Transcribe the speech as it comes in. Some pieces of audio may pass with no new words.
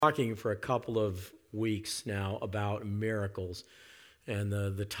Talking for a couple of weeks now about miracles. And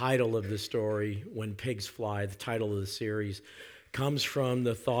the title of the story, When Pigs Fly, the title of the series, comes from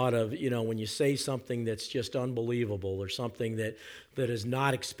the thought of, when you say something that's just unbelievable or something that is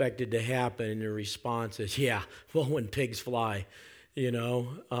not expected to happen, and your response is, when pigs fly, kind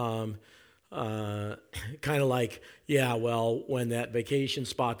of like, when that vacation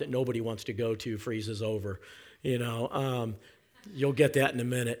spot that nobody wants to go to freezes over, You'll get that in a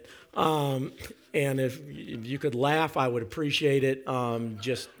minute. And if you could laugh, I would appreciate it.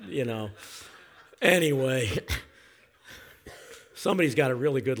 Anyway, somebody's got a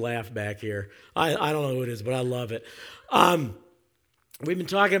really good laugh back here. I don't know who it is, but I love it. We've been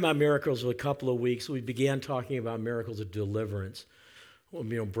talking about miracles for a couple of weeks. We began talking about miracles of deliverance,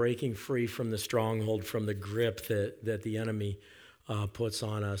 breaking free from the stronghold, from the grip that the enemy puts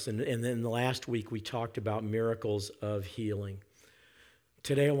on us. And then the last week we talked about miracles of healing.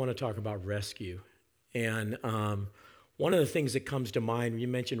 Today I want to talk about rescue. And one of the things that comes to mind, you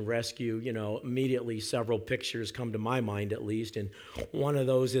mentioned rescue, immediately several pictures come to my mind at least. And one of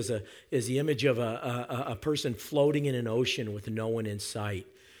those is the image of a person floating in an ocean with no one in sight.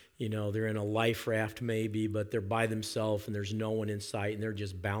 They're in a life raft maybe, but they're by themselves and there's no one in sight, and they're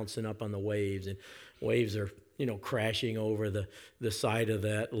just bouncing up on the waves, and waves are crashing over the side of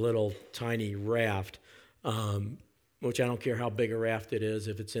that little tiny raft, which I don't care how big a raft it is.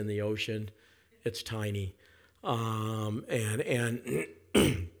 If it's in the ocean, it's tiny. And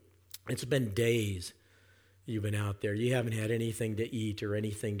it's been days you've been out there. You haven't had anything to eat or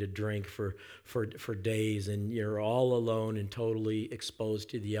anything to drink for days, and you're all alone and totally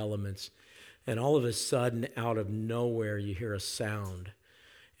exposed to the elements. And all of a sudden, out of nowhere, you hear a sound.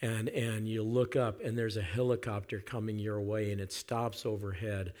 And you look up, and there's a helicopter coming your way, and it stops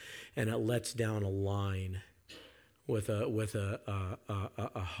overhead, and it lets down a line with a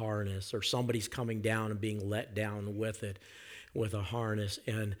harness, or somebody's coming down and being let down with it, with a harness,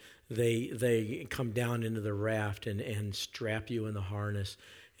 and they come down into the raft and strap you in the harness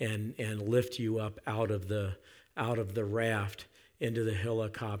and lift you up out of the raft into the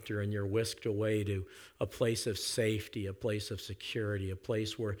helicopter, and you're whisked away to a place of safety, a place of security, a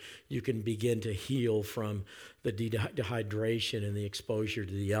place where you can begin to heal from the dehydration and the exposure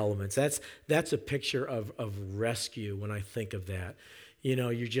to the elements. That's a picture of rescue when I think of that.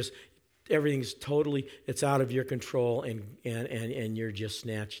 You're just, everything's totally, it's out of your control, and you're just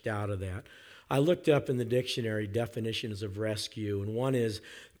snatched out of that. I looked up in the dictionary definitions of rescue, and one is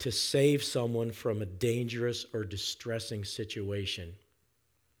to save someone from a dangerous or distressing situation.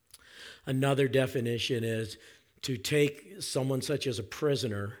 Another definition is to take someone such as a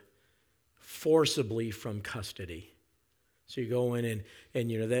prisoner forcibly from custody. So you go in and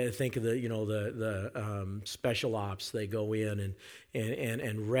they think of the special ops. They go in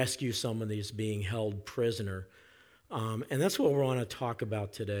and rescue someone that's being held prisoner, and that's what we want to talk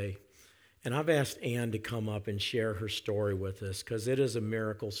about today. And I've asked Ann to come up and share her story with us, because it is a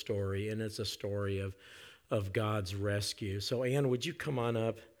miracle story, and it's a story of God's rescue. So Ann, would you come on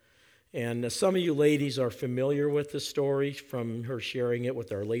up? And some of you ladies are familiar with the story from her sharing it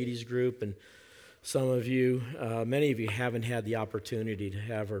with our ladies group, and some of you, many of you haven't had the opportunity to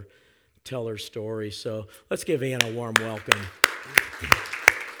have her tell her story. So let's give Ann a warm welcome.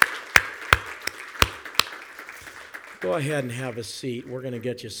 Go ahead and have a seat. We're going to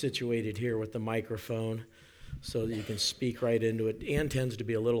get you situated here with the microphone so that you can speak right into it. Ann tends to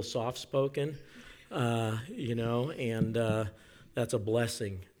be a little soft-spoken, and that's a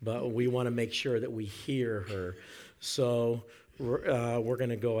blessing. But we want to make sure that we hear her. So we're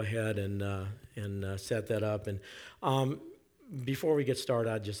going to go ahead and set that up. And before we get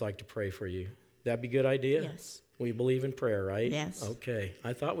started, I'd just like to pray for you. That'd be a good idea? Yes. We believe in prayer, right? Yes. Okay.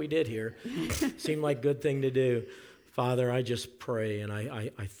 I thought we did here. Seemed like a good thing to do. Father, I just pray, and I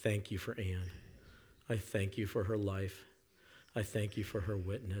thank you for Ann. I thank you for her life. I thank you for her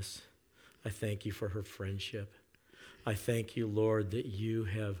witness. I thank you for her friendship. I thank you, Lord, that you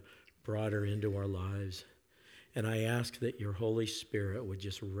have brought her into our lives. And I ask that your Holy Spirit would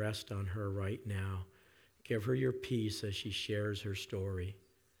just rest on her right now. Give her your peace as she shares her story.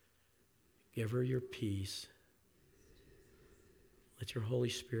 Give her your peace. Let your Holy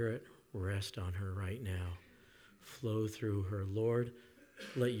Spirit rest on her right now. Flow through her. Lord,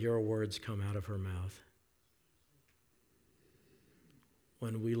 let your words come out of her mouth.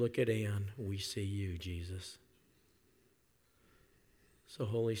 When we look at Ann, we see you, Jesus. So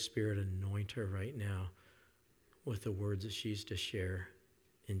Holy Spirit, anoint her right now with the words that she's to share.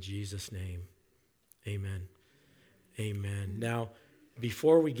 In Jesus' name, amen. Amen. Now,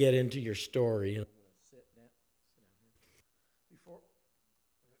 before we get into your story,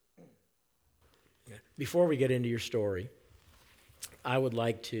 before we get into your story, I would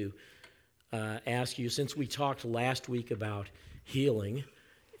like to ask you, since we talked last week about healing,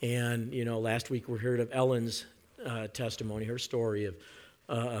 and last week we heard of Ellen's testimony, her story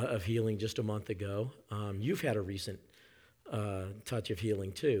of healing just a month ago. You've had a recent touch of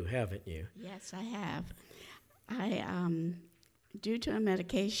healing too, haven't you? Yes, I have. Due to a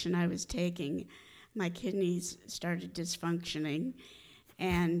medication I was taking, my kidneys started dysfunctioning,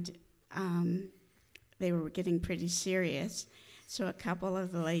 and they were getting pretty serious. So a couple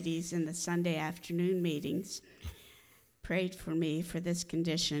of the ladies in the Sunday afternoon meetings prayed for me for this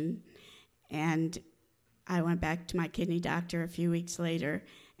condition, and I went back to my kidney doctor a few weeks later,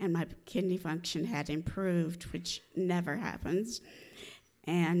 and my kidney function had improved, which never happens.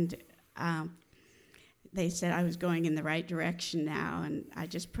 And they said I was going in the right direction now, and I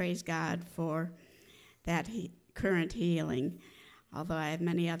just praise God for that current healing. Although I have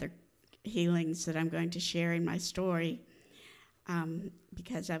many other healings that I'm going to share in my story,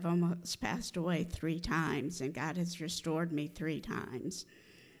 because I've almost passed away 3 times, and God has restored me 3 times.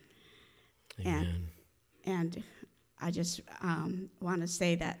 Amen. And I just want to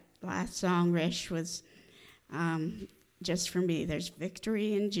say that last song, Rish, was just for me. There's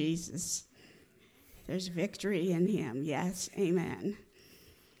victory in Jesus. There's victory in him. Yes, amen.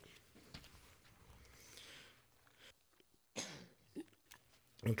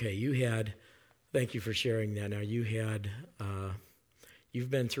 Okay, thank you for sharing that. Now, you've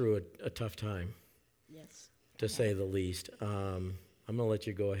been through a tough time. Yes. To say the least. I'm going to let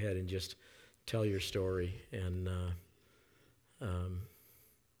you go ahead and just tell your story. And,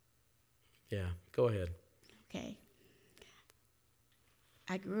 go ahead. Okay.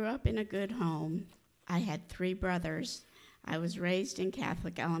 I grew up in a good home. I had 3 brothers. I was raised in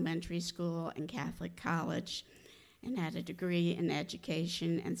Catholic elementary school and Catholic college, and had a degree in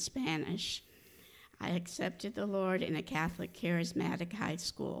education and Spanish. I accepted the Lord in a Catholic charismatic high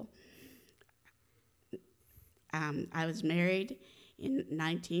school. I was married in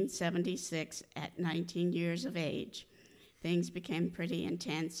 1976 at 19 years of age. Things became pretty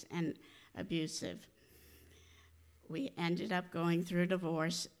intense and abusive. We ended up going through a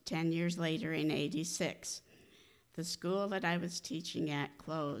divorce 10 years later in '86. The school that I was teaching at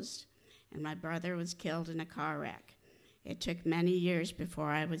closed, and my brother was killed in a car wreck. It took many years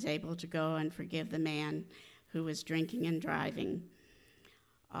before I was able to go and forgive the man who was drinking and driving.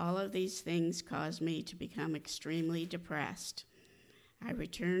 All of these things caused me to become extremely depressed. I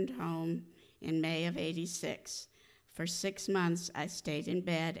returned home in May of '86. For 6 months, I stayed in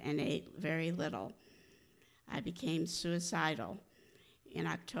bed and ate very little. I became suicidal. In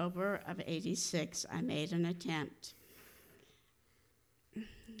October of '86, I made an attempt.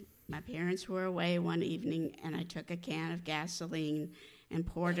 My parents were away one evening, and I took a can of gasoline and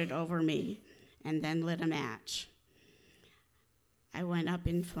poured it over me, and then lit a match. I went up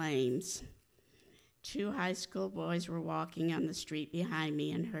in flames. 2 high school boys were walking on the street behind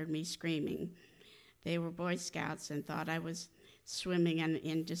me and heard me screaming. They were Boy Scouts and thought I was swimming and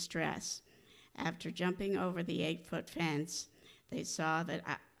in distress. After jumping over the 8-foot fence, they saw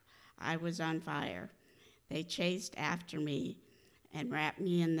that I was on fire. They chased after me and wrapped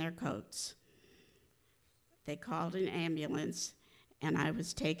me in their coats. They called an ambulance, and I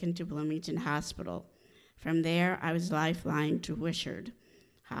was taken to Bloomington Hospital. From there, I was lifelined to Wishard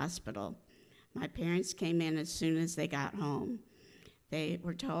Hospital. My parents came in as soon as they got home. They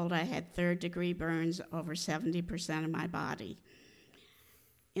were told I had 3rd-degree burns over 70% of my body.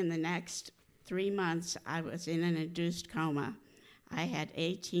 In the next 3 months, I was in an induced coma. I had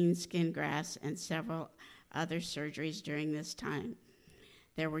 18 skin grafts and several other surgeries during this time.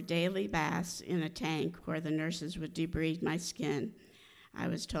 There were daily baths in a tank where the nurses would debride my skin. I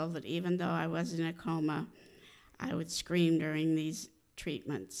was told that even though I was in a coma, I would scream during these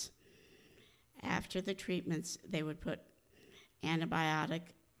treatments. After the treatments, they would put antibiotic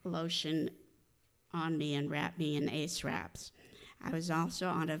lotion on me and wrap me in ACE wraps. I was also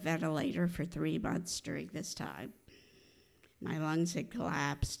on a ventilator for 3 months during this time. My lungs had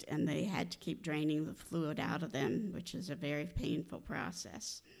collapsed, and they had to keep draining the fluid out of them, which is a very painful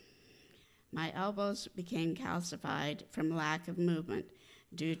process. My elbows became calcified from lack of movement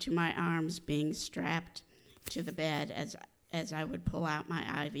due to my arms being strapped to the bed as I would pull out my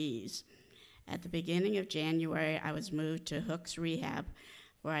IVs. At the beginning of January, I was moved to Hooks Rehab,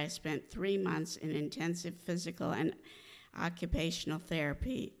 where I spent 3 months in intensive physical and occupational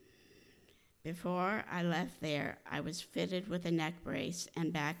therapy. Before I left there, I was fitted with a neck brace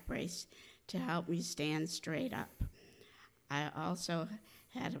and back brace to help me stand straight up. I also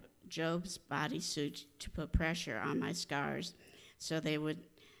had a Job's bodysuit to put pressure on my scars so they would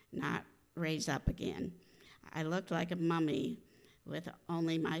not raise up again. I looked like a mummy with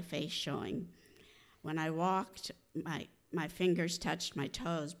only my face showing. When I walked, my fingers touched my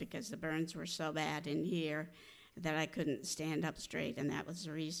toes because the burns were so bad in here that I couldn't stand up straight, and that was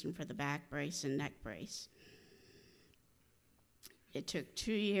the reason for the back brace and neck brace. It took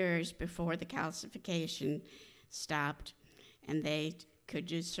 2 years before the calcification stopped, and they could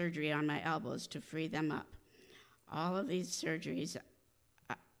do surgery on my elbows to free them up. All of these surgeries,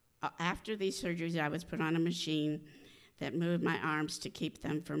 after these surgeries, I was put on a machine that moved my arms to keep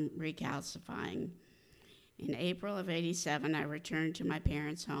them from recalcifying. In April of '87, I returned to my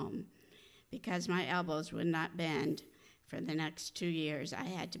parents' home. Because my elbows would not bend for the next 2 years, I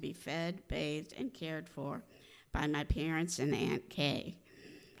had to be fed, bathed, and cared for by my parents and Aunt Kay.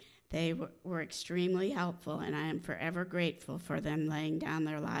 They were extremely helpful, and I am forever grateful for them laying down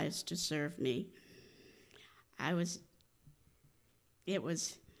their lives to serve me. It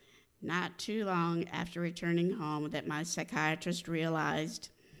was not too long after returning home that my psychiatrist realized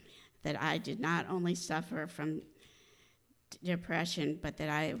that I did not only suffer from depression, but that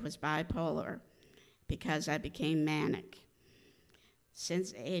I was bipolar because I became manic.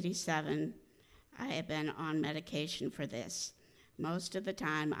 Since '87, I have been on medication for this. Most of the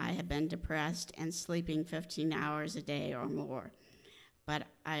time, I have been depressed and sleeping 15 hours a day or more. But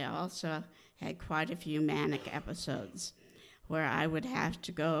I also had quite a few manic episodes where I would have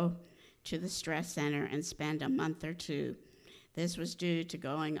to go to the stress center and spend a month or two. This was due to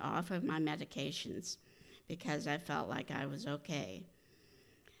going off of my medications because I felt like I was okay.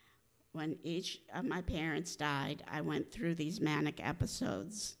 When each of my parents died, I went through these manic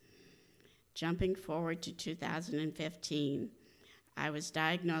episodes. Jumping forward to 2015, I was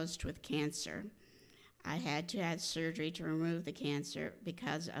diagnosed with cancer. I had to have surgery to remove the cancer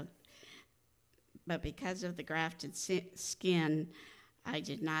because of the grafted skin, I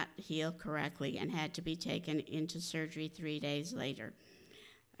did not heal correctly and had to be taken into surgery 3 days later.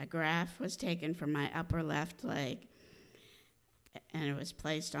 A graft was taken from my upper left leg, and it was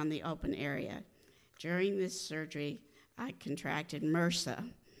placed on the open area. During this surgery, I contracted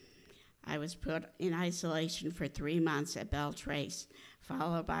MRSA. I was put in isolation for 3 months at Beltrace,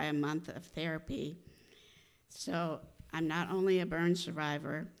 followed by a month of therapy. So I'm not only a burn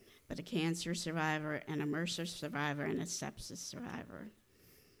survivor, but a cancer survivor and a MRSA survivor and a sepsis survivor.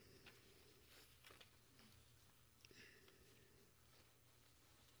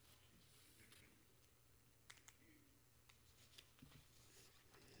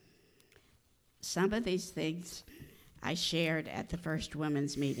 Some of these things I shared at the first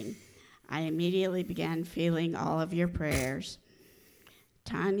women's meeting. I immediately began feeling all of your prayers.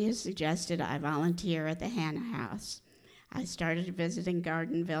 Tanya suggested I volunteer at the Hannah House. I started visiting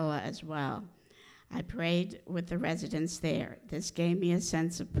Garden Villa as well. I prayed with the residents there. This gave me a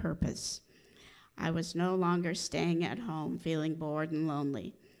sense of purpose. I was no longer staying at home feeling bored and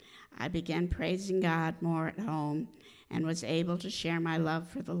lonely. I began praising God more at home and was able to share my love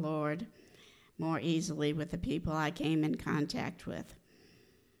for the Lord more easily with the people I came in contact with.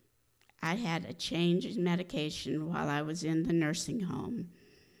 I had a change in medication while I was in the nursing home.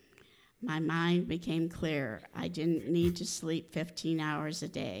 My mind became clear. I didn't need to sleep 15 hours a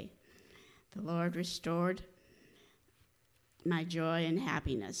day. The Lord restored my joy and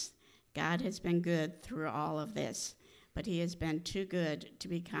happiness. God has been good through all of this, but he has been too good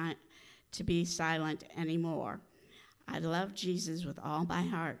to be silent anymore. I love Jesus with all my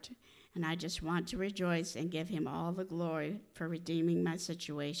heart, and I just want to rejoice and give him all the glory for redeeming my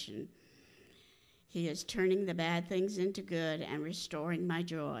situation. He is turning the bad things into good and restoring my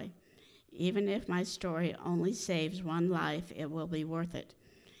joy. Even if my story only saves one life, it will be worth it.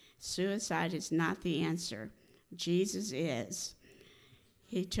 Suicide is not the answer. Jesus is.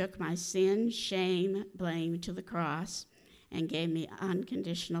 He took my sin, shame, blame to the cross and gave me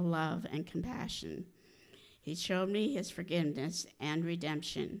unconditional love and compassion. He showed me his forgiveness and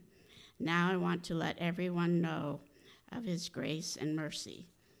redemption. Now I want to let everyone know of his grace and mercy.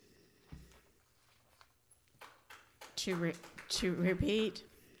 To repeat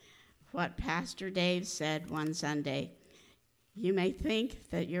what Pastor Dave said one Sunday, you may think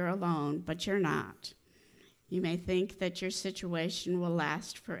that you're alone, but you're not. You may think that your situation will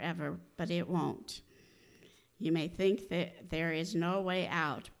last forever, but it won't. You may think that there is no way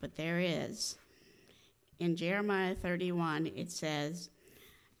out, but there is. In Jeremiah 31, it says,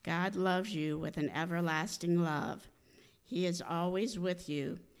 God loves you with an everlasting love. He is always with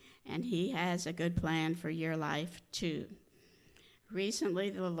you, and he has a good plan for your life, too. Recently,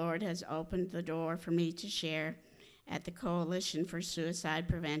 the Lord has opened the door for me to share at the Coalition for Suicide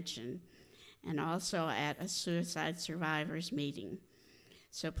Prevention and also at a suicide survivors meeting.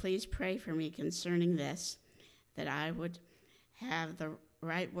 So please pray for me concerning this, that I would have the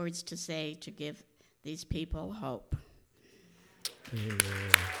right words to say to give these people hope. Amen.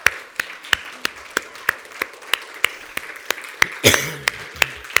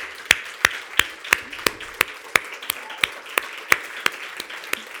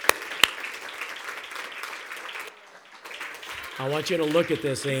 I want you to look at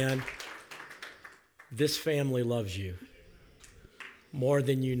this, Ann. This family loves you more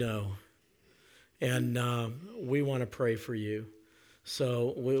than you know. And we want to pray for you.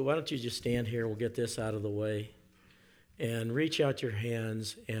 So why don't you just stand here? We'll get this out of the way. And reach out your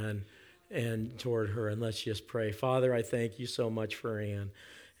hands and toward her, and let's just pray. Father, I thank you so much for Ann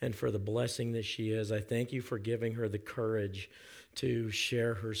and for the blessing that she is. I thank you for giving her the courage to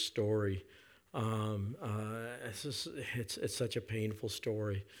share her story. It's such a painful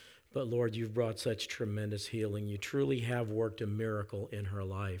story. But Lord, you've brought such tremendous healing. You truly have worked a miracle in her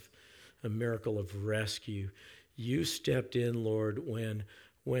life, a miracle of rescue. You stepped in, Lord, when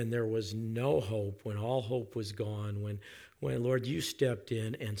there was no hope, when all hope was gone, when Lord, you stepped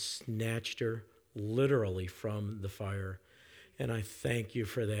in and snatched her literally from the fire. And I thank you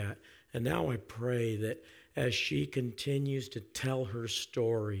for that. And now I pray that as she continues to tell her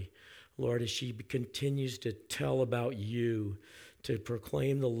story, Lord, as she continues to tell about you, to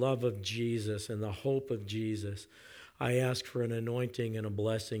proclaim the love of Jesus and the hope of Jesus, I ask for an anointing and a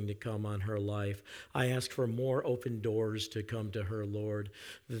blessing to come on her life. I ask for more open doors to come to her, Lord,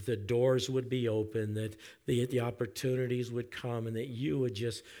 that the doors would be open, that the opportunities would come, and that you would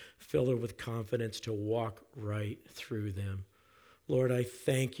just fill her with confidence to walk right through them. Lord, I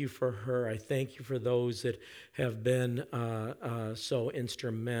thank you for her. I thank you for those that have been so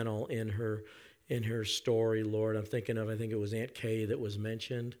instrumental in her story, Lord. I'm thinking of, I think it was Aunt Kay that was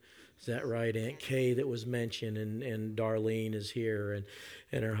mentioned. Is that right? Aunt Kay that was mentioned, and Darlene is here,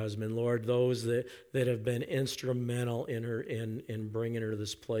 and her husband. Lord, those that have been instrumental in her in bringing her to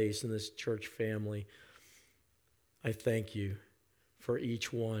this place and this church family, I thank you for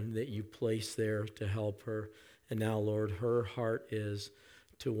each one that you place there to help her. And now, Lord, her heart is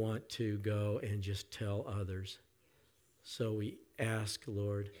to want to go and just tell others. So we ask,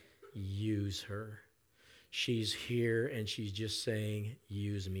 Lord, use her. She's here and she's just saying,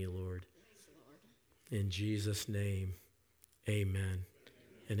 use me, Lord. In Jesus' name, amen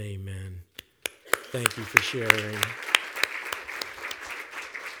and amen. Thank you for sharing.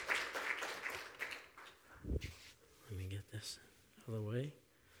 Let me get this out of the way.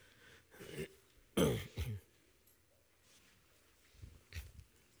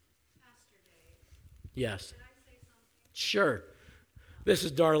 Yes. Can I say something? Sure. This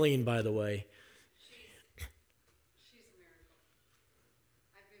is Darlene, by the way. She's a miracle.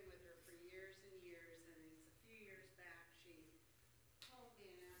 I've been with her for years and years, and it's a few years back she called me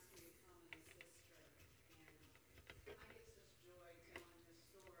and asked me to come and assist her. And I get such joy telling this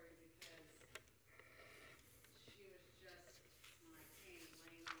story because she was just, when I came,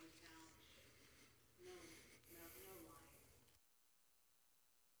 laying on the couch, no life.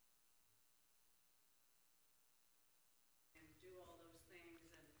 And do all those things.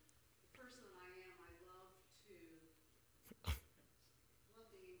 And the person that I am, I love to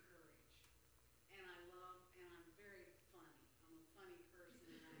encourage. And I'm very funny. I'm a funny person,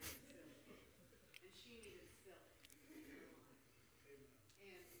 and I am silly. And she needed silly in her life.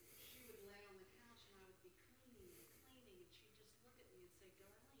 And she would lay on the couch, and I would be cleaning, and she'd just look at me and say,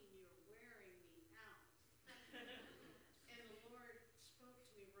 Darlene, you're wearing me out. And the Lord spoke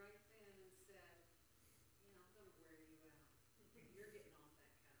to me right then and said, yeah, I'm going to wear you out. You're getting off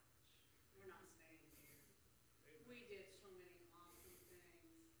that couch. We're not staying here. We did so many awesome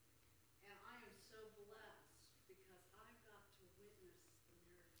things. And I am so blessed because I got to witness the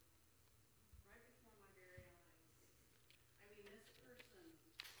miracle right before my very eyes. I mean, this person,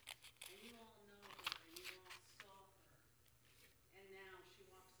 and you all know her, and you all saw her, and now she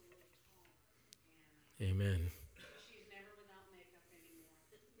walks a little taller. And Amen. she's never without makeup anymore.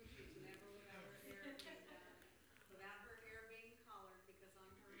 She's never without her hair being done, without her hair being colored, because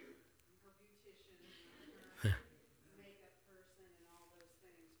I'm her beautician, and I'm her makeup person and all those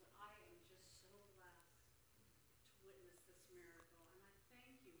things. But I am just so blessed to witness this miracle, and I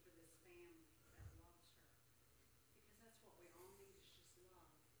thank you for this family that loves her, because that's what we all need, is just love.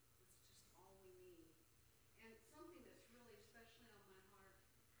 That's just all we need. And something that's really especially on my heart,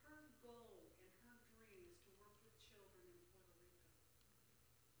 her goal and her dream is to work with children in Puerto Rico.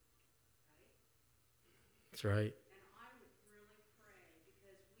 Right? That's right. And I would really pray,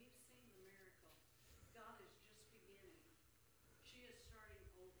 because we've seen the miracle. God is just beginning. She is starting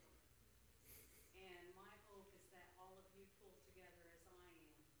over. And my hope is that all of you pull together as I am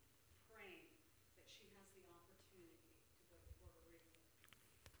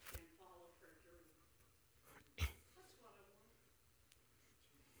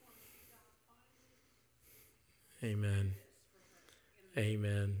Amen.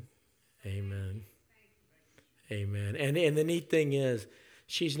 Amen. Amen. Amen. And the neat thing is,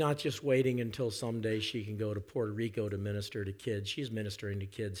 she's not just waiting until someday she can go to Puerto Rico to minister to kids. She's ministering to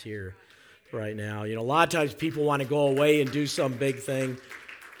kids here right now. You know, a lot of times people want to go away and do some big thing,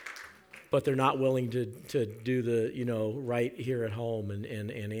 but they're not willing to do the, you know, right here at home.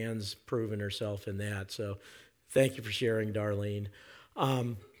 And Ann's proven herself in that. So thank you for sharing, Darlene.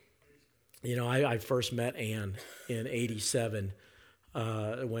 You know, I first met Ann in 87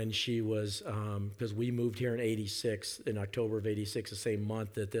 when she was, because we moved here in 86, in October of 86, the same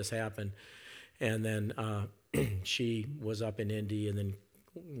month that this happened. And then she was up in Indy, and then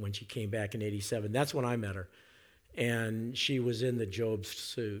when she came back in 87, that's when I met her. And she was in the Job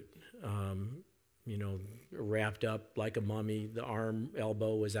suit, you know, wrapped up like a mummy. The arm,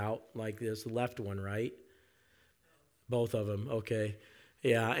 elbow was out like this, the left one, right? Both of them, okay.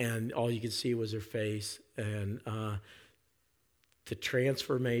 Yeah, and all you could see was her face. And the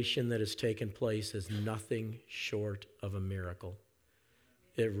transformation that has taken place is nothing short of a miracle.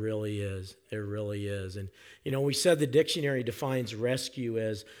 It really is. It really is. And, you know, we said the dictionary defines rescue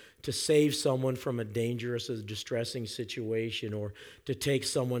as to save someone from a dangerous or distressing situation, or to take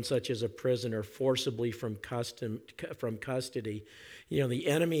someone such as a prisoner forcibly from custody. You know, the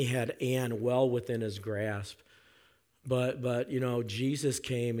enemy had Ann well within his grasp. But you know, Jesus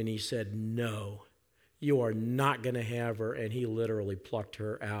came and he said, no, you are not going to have her. And he literally plucked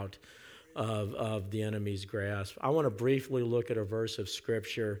her out of the enemy's grasp. I want to briefly look at a verse of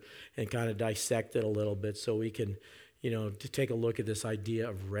Scripture and kind of dissect it a little bit so we can, you know, to take a look at this idea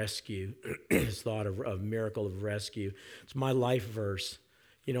of rescue, this thought of miracle of rescue. It's my life verse.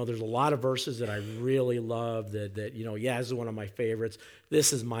 You know, there's a lot of verses that I really love that you know, yeah, this is one of my favorites.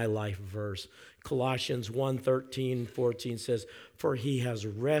 This is my life verse. Colossians 1:13-14 says, "For he has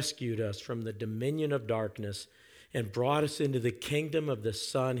rescued us from the dominion of darkness and brought us into the kingdom of the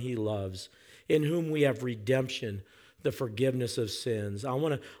Son he loves, in whom we have redemption, the forgiveness of sins." I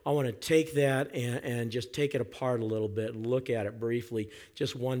want to take that and just take it apart a little bit and look at it briefly,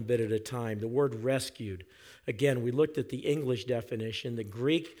 just one bit at a time. The word rescued. Again, we looked at the English definition. The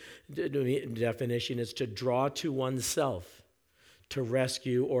Greek definition is to draw to oneself, to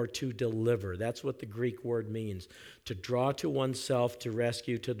rescue, or to deliver. That's what the Greek word means. To draw to oneself, to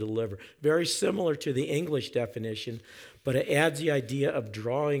rescue, to deliver. Very similar to the English definition, but it adds the idea of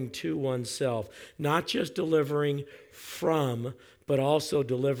drawing to oneself, not just delivering from, but also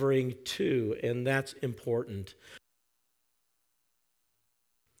delivering to, and that's important.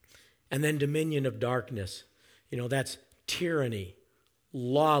 And then dominion of darkness. You know, that's tyranny,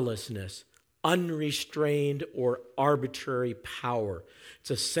 lawlessness, unrestrained or arbitrary power. It's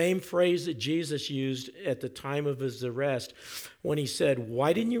the same phrase that Jesus used at the time of his arrest when he said,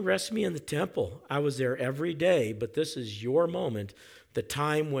 "Why didn't you arrest me in the temple? I was there every day, but this is your moment, the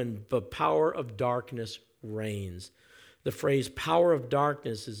time when the power of darkness reigns." The phrase power of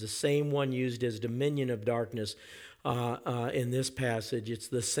darkness is the same one used as dominion of darkness in this passage. It's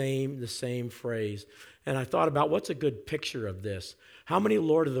the same phrase. And I thought about what's a good picture of this. How many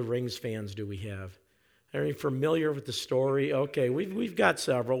Lord of the Rings fans do we have? Are you familiar with the story? Okay, we've got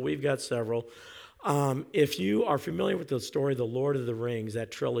several. If you are familiar with the story of the Lord of the Rings, that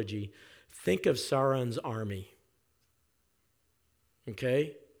trilogy, think of Sauron's army.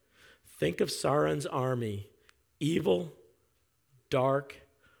 Okay? Think of Sauron's army. Evil, dark,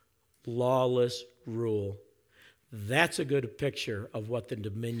 lawless rule. That's a good picture of what the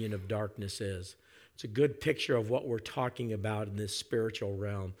dominion of darkness is. It's a good picture of what we're talking about in this spiritual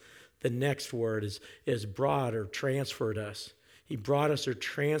realm. The next word is brought or transferred us. He brought us or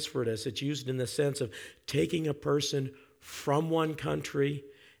transferred us. It's used in the sense of taking a person from one country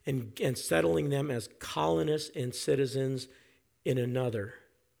and settling them as colonists and citizens in another.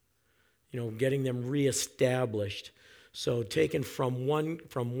 You know, getting them reestablished. So taken from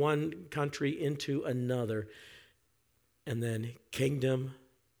one country into another. And then kingdom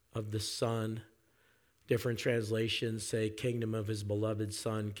of the Son. Different translations say kingdom of his beloved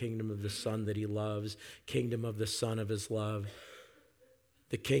Son, kingdom of the Son that he loves, kingdom of the Son of his love.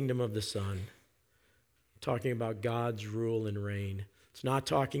 The kingdom of the Son. Talking about God's rule and reign. It's not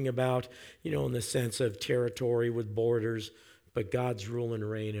talking about, you know, in the sense of territory with borders, but God's rule and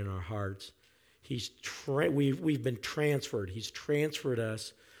reign in our hearts. We've been transferred. He's transferred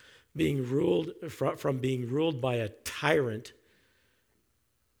us from being ruled by a tyrant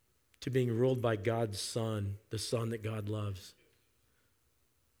to being ruled by God's Son, the Son that God loves,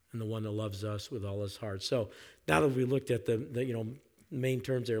 and the one that loves us with all his heart. So now that we looked at the main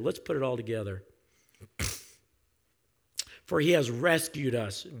terms there, let's put it all together. For he has rescued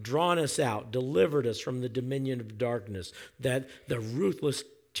us, drawn us out, delivered us from the dominion of darkness, that the ruthless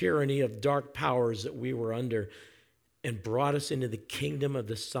tyranny of dark powers that we were under, and brought us into the kingdom of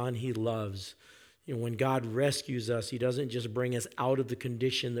the Son he loves. You know, when God rescues us, he doesn't just bring us out of the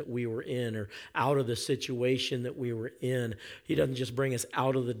condition that we were in or out of the situation that we were in. He doesn't just bring us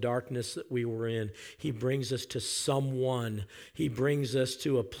out of the darkness that we were in. He brings us to someone. He brings us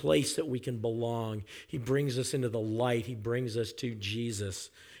to a place that we can belong. He brings us into the light. He brings us to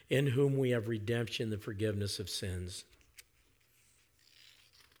Jesus, in whom we have redemption, the forgiveness of sins.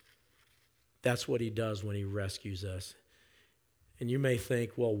 That's what he does when he rescues us. And you may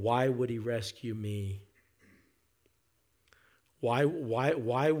think, well, why would he rescue me? Why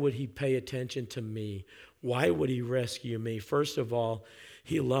would he pay attention to me? Why would he rescue me? First of all,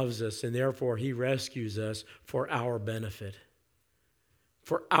 he loves us, and therefore he rescues us for our benefit.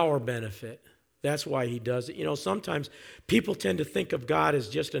 For our benefit. That's why he does it. You know, sometimes people tend to think of God as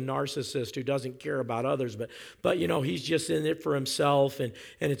just a narcissist who doesn't care about others, but you know, he's just in it for himself, and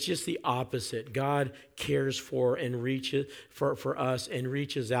it's just the opposite. God cares for and reaches for us and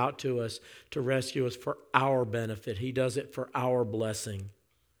reaches out to us to rescue us for our benefit. He does it for our blessing.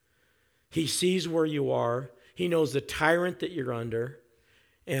 He sees where you are. He knows the tyrant that you're under,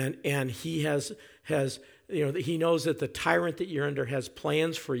 and he has he knows that the tyrant that you're under has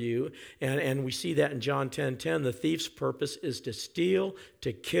plans for you, and we see that in John 10:10. The thief's purpose is to steal,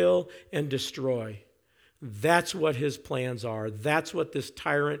 to kill, and destroy. That's what his plans are. That's what this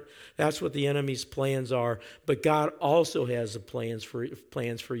tyrant, that's what the enemy's plans are. But God also has the plans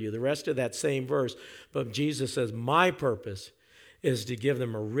for you. The rest of that same verse, but Jesus says, my purpose is to give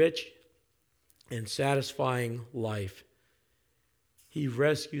them a rich and satisfying life. He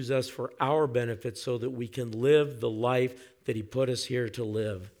rescues us for our benefit so that we can live the life that he put us here to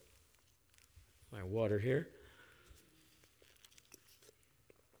live. My water here.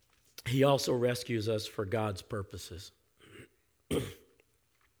 He also rescues us for God's purposes.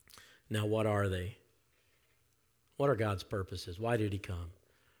 Now, what are they? What are God's purposes? Why did he come?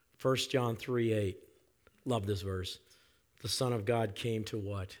 1 John 3:8. Love this verse. The Son of God came to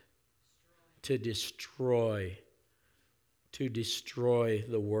what? To destroy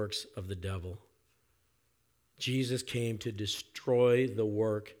the works of the devil. Jesus came to destroy the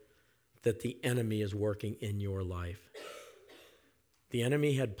work that the enemy is working in your life. The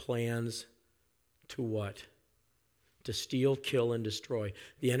enemy had plans to what? To steal, kill, and destroy.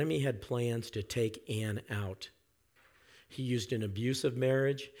 The enemy had plans to take Anne out. He used an abusive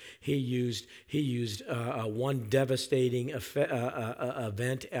marriage. He used one devastating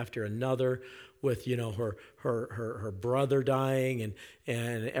event after another, with her brother dying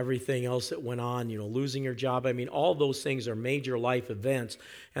and everything else that went on, losing her job. I mean, all those things are major life events,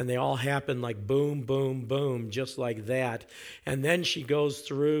 and they all happen like boom, boom, boom, just like that. And then she goes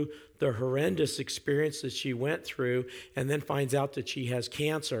through the horrendous experience that she went through, and then finds out that she has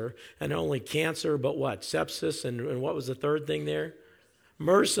cancer, and not only cancer, but what? Sepsis, and what was the third thing there?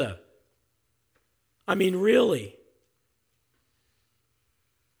 MRSA. I mean, really.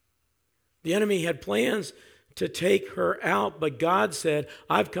 The enemy had plans to take her out, but God said,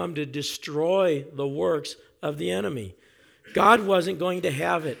 I've come to destroy the works of the enemy. God wasn't going to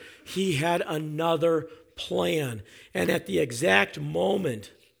have it. He had another plan. And at the exact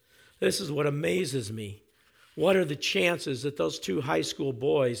moment, this is what amazes me. What are the chances that those two high school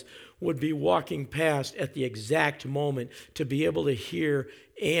boys would be walking past at the exact moment to be able to hear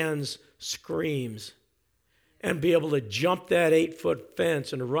Anne's screams and be able to jump that 8-foot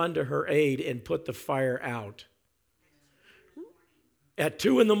fence and run to her aid and put the fire out? At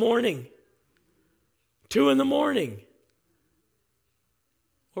 2 a.m. 2 a.m.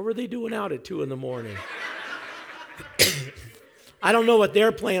 What were they doing out at 2 a.m? I don't know what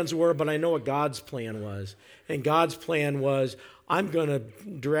their plans were, but I know what God's plan was. And God's plan was, I'm going to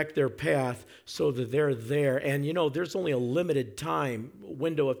direct their path so that they're there. And there's only a limited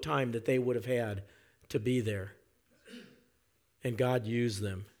window of time that they would have had to be there. And God used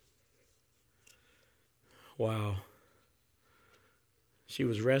them. Wow. She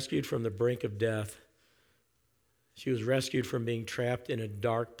was rescued from the brink of death. She was rescued from being trapped in a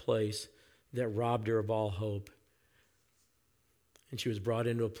dark place that robbed her of all hope. And she was brought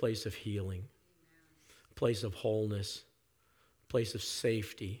into a place of healing, a place of wholeness, a place of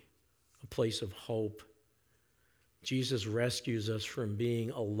safety, a place of hope. Jesus rescues us from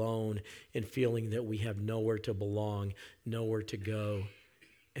being alone and feeling that we have nowhere to belong, nowhere to go,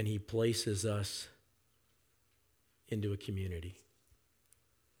 and he places us into a community.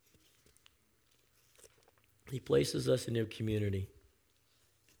 He places us into a community.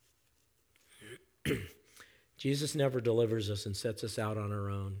 Jesus never delivers us and sets us out on our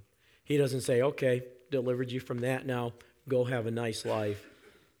own. He doesn't say, okay, delivered you from that, now go have a nice life.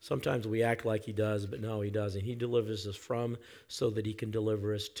 Sometimes we act like he does, but no, he doesn't. He delivers us from so that he can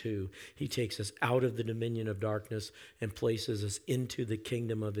deliver us to. He takes us out of the dominion of darkness and places us into the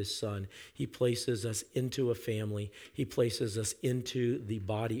kingdom of his Son. He places us into a family. He places us into the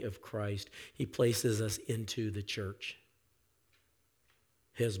body of Christ. He places us into the church,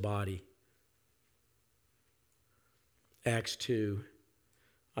 his body. Acts 2.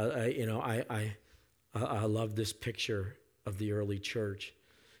 I love this picture of the early church.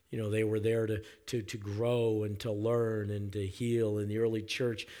 They were there to grow and to learn and to heal. In the early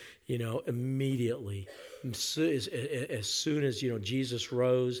church, immediately, as soon as, Jesus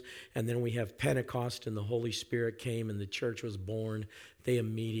rose, and then we have Pentecost and the Holy Spirit came and the church was born, they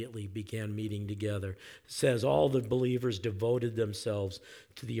immediately began meeting together. It says all the believers devoted themselves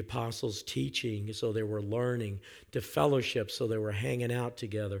to the apostles' teaching, so they were learning, to fellowship, so they were hanging out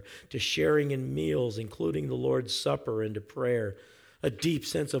together, to sharing in meals, including the Lord's Supper, and to prayer. A deep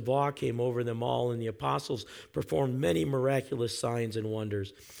sense of awe came over them all, and the apostles performed many miraculous signs and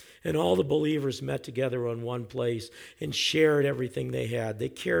wonders. And all the believers met together on one place and shared everything they had. They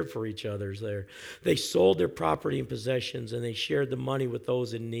cared for each other there. They sold their property and possessions, and they shared the money with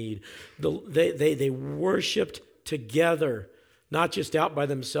those in need. They worshiped together, not just out by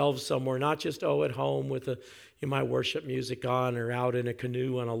themselves somewhere, not just, at home with my worship music on, or out in a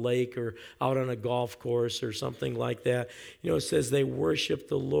canoe on a lake, or out on a golf course or something like that. It says they worship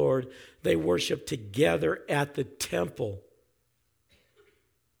the Lord. They worship together at the temple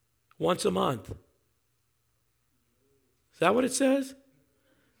once a month. Is that what it says?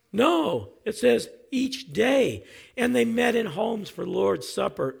 No, it says each day. And they met in homes for the Lord's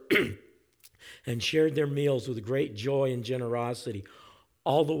Supper and shared their meals with great joy and generosity,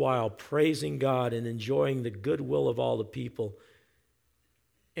 all the while praising God and enjoying the goodwill of all the people.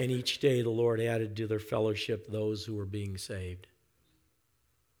 And each day the Lord added to their fellowship those who were being saved.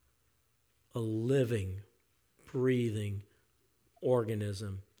 A living, breathing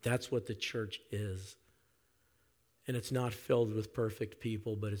organism. That's what the church is. And it's not filled with perfect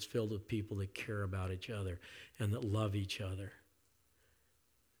people, but it's filled with people that care about each other and that love each other,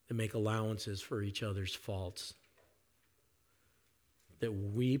 that make allowances for each other's faults, that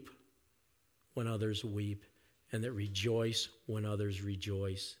weep when others weep, and that rejoice when others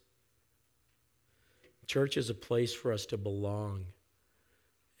rejoice. Church is a place for us to belong.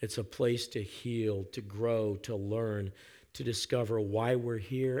 It's a place to heal, to grow, to learn, to discover why we're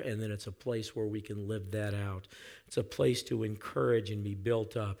here, and then it's a place where we can live that out. It's a place to encourage and be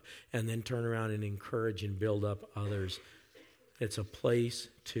built up, and then turn around and encourage and build up others. It's a place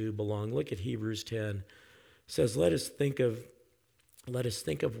to belong. Look at Hebrews 10. It says, let us think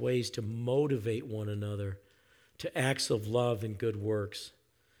of ways to motivate one another to acts of love and good works.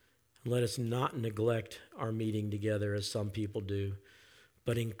 And let us not neglect our meeting together as some people do,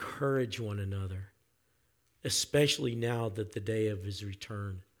 but encourage one another, especially now that the day of his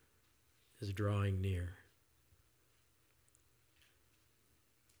return is drawing near.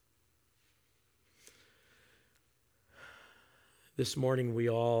 This morning we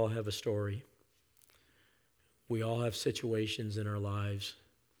all have a story. We all have situations in our lives.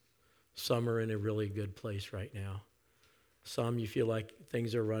 Some are in a really good place right now. Some you feel like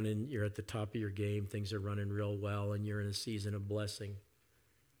things are running, you're at the top of your game, things are running real well, and you're in a season of blessing.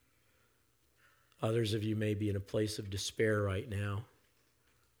 Others of you may be in a place of despair right now,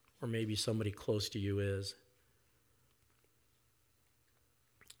 or maybe somebody close to you is.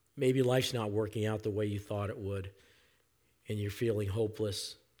 Maybe life's not working out the way you thought it would, and you're feeling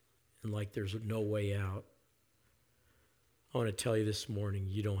hopeless and like there's no way out. I want to tell you this morning,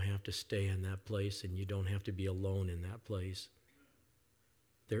 you don't have to stay in that place, and you don't have to be alone in that place.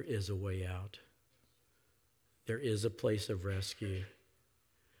 There is a way out. There is a place of rescue,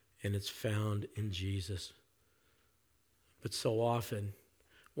 and it's found in Jesus. But so often,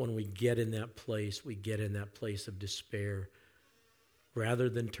 when we get in that place, we get in that place of despair. Rather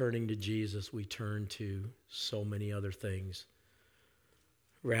than turning to Jesus, we turn to so many other things.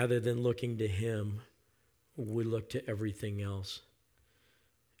 Rather than looking to him, we look to everything else.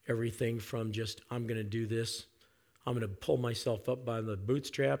 Everything from just, I'm going to do this. I'm going to pull myself up by the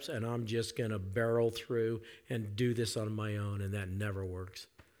bootstraps, and I'm just going to barrel through and do this on my own, and that never works.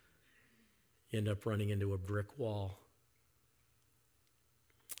 You end up running into a brick wall,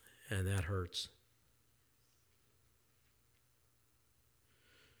 and that hurts.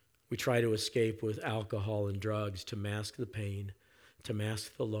 We try to escape with alcohol and drugs to mask the pain, to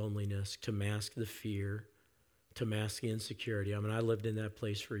mask the loneliness, to mask the fear, to mask the insecurity. I mean, I lived in that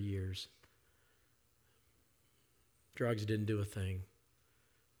place for years. Drugs didn't do a thing.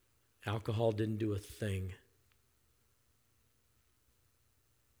 Alcohol didn't do a thing.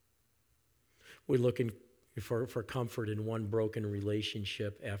 We're looking for comfort in one broken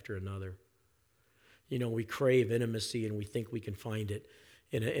relationship after another. You know, we crave intimacy and we think we can find it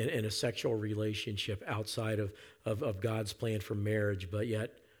in a sexual relationship outside of God's plan for marriage, but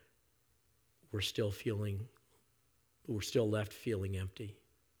yet we're still left feeling empty.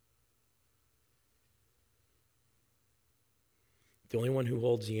 The only one who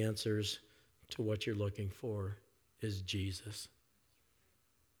holds the answers to what you're looking for is Jesus.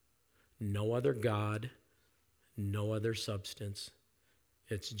 No other God, no other substance.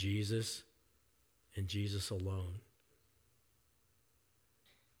 It's Jesus and Jesus alone.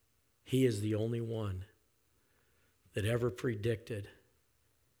 He is the only one that ever predicted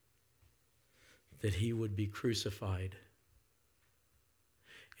that he would be crucified.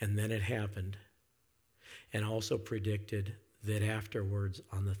 And then it happened. And also predicted that afterwards,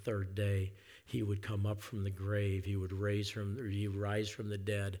 on the third day, he would come up from the grave. He would rise from the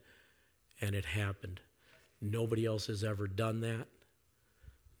dead. And it happened. Nobody else has ever done that.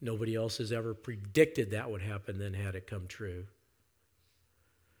 Nobody else has ever predicted that would happen, then had it come true.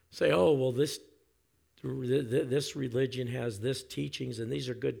 Say, oh, well, this religion has this teachings, and these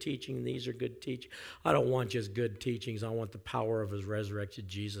are good teaching, and these are good teaching. I don't want just good teachings. I want the power of his resurrected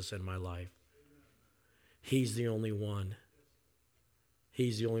Jesus in my life. He's the only one.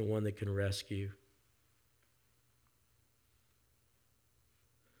 He's the only one that can rescue.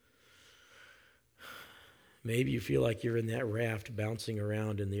 Maybe you feel like you're in that raft bouncing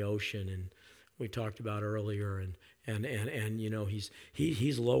around in the ocean, and we talked about earlier, and you know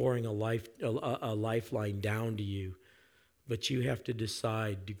he's lowering a lifeline down to you, but you have to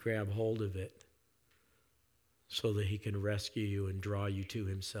decide to grab hold of it so that he can rescue you and draw you to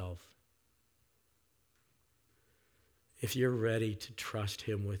himself. If you're ready to trust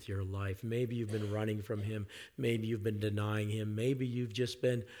him with your life, maybe you've been running from him, maybe you've been denying him, maybe you've just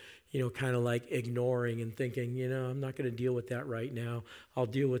been, kind of like ignoring and thinking, I'm not going to deal with that right now. I'll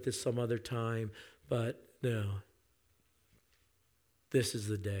deal with this some other time. But no, this is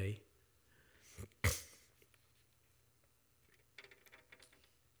the day.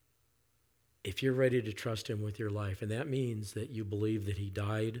 If you're ready to trust him with your life, and that means that you believe that he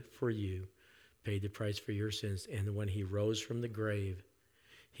died for you, paid the price for your sins, and when he rose from the grave,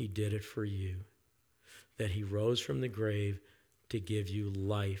 he did it for you. That he rose from the grave to give you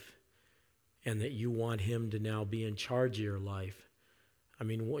life, and that you want him to now be in charge of your life. I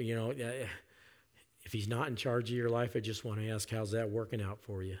mean, if he's not in charge of your life, I just want to ask, how's that working out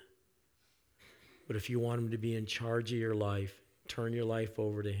for you? But if you want him to be in charge of your life, turn your life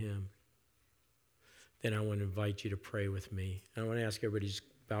over to him, then I want to invite you to pray with me. I want to ask everybody to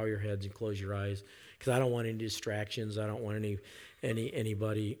bow your heads and close your eyes, because I don't want any distractions. I don't want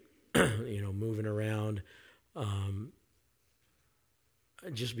anybody moving around.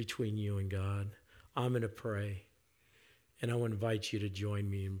 Just between you and God. I'm going to pray, and I want to invite you to join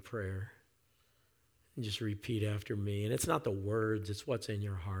me in prayer. And just repeat after me. And it's not the words, it's what's in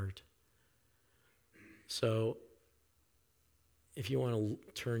your heart. So if you want to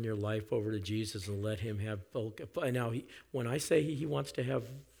turn your life over to Jesus and let him have full, now when I say he wants to have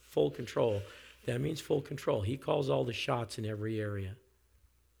full control, that means full control. He calls all the shots in every area.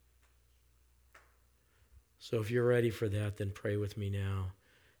 So if you're ready for that, then pray with me now.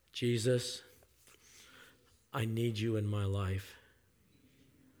 Jesus, I need you in my life.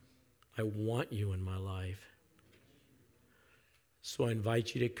 I want you in my life. So I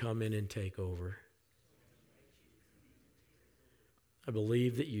invite you to come in and take over. I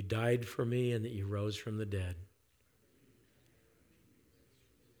believe that you died for me and that you rose from the dead.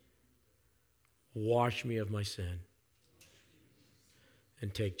 Wash me of my sin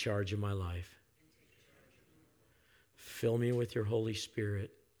and take charge of my life. Fill me with your Holy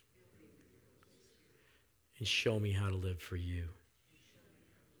Spirit and show me how to live for you.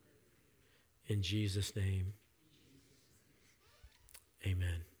 In Jesus' name,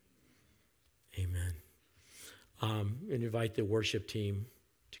 amen. Amen. And invite the worship team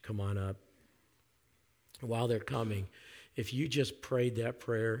to come on up. While they're coming, if you just prayed that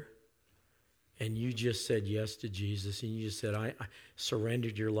prayer and you just said yes to Jesus and you just said, I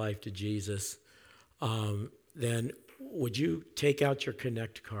surrendered your life to Jesus, then would you take out your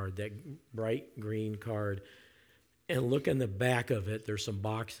Connect card, that bright green card, and look in the back of it. There's some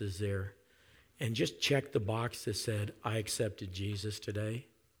boxes there. And just check the box that said, I accepted Jesus today.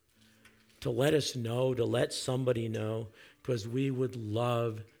 To let us know, to let somebody know, because we would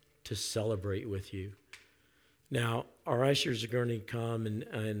love to celebrate with you. Now, our ushers are going to come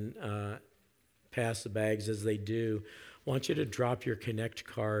and pass the bags, as they do, I want you to drop your Connect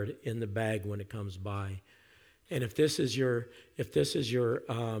card in the bag when it comes by. And if this is your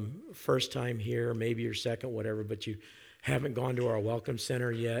first time here, maybe your second, whatever, but you haven't gone to our welcome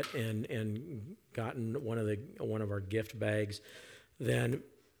center yet and gotten one of our gift bags, then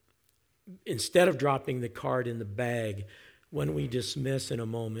instead of dropping the card in the bag, when we dismiss in a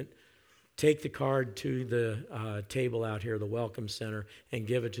moment, take the card to the table out here, the welcome center, and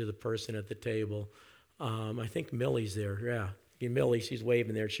give it to the person at the table. I think Millie's there. Yeah, Millie, she's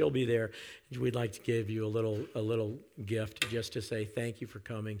waving there. She'll be there. We'd like to give you a little gift just to say thank you for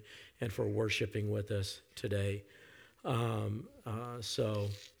coming and for worshiping with us today.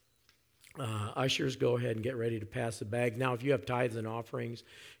 Ushers, go ahead and get ready to pass the bag. Now, if you have tithes and offerings,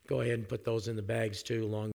 go ahead and put those in the bags too, along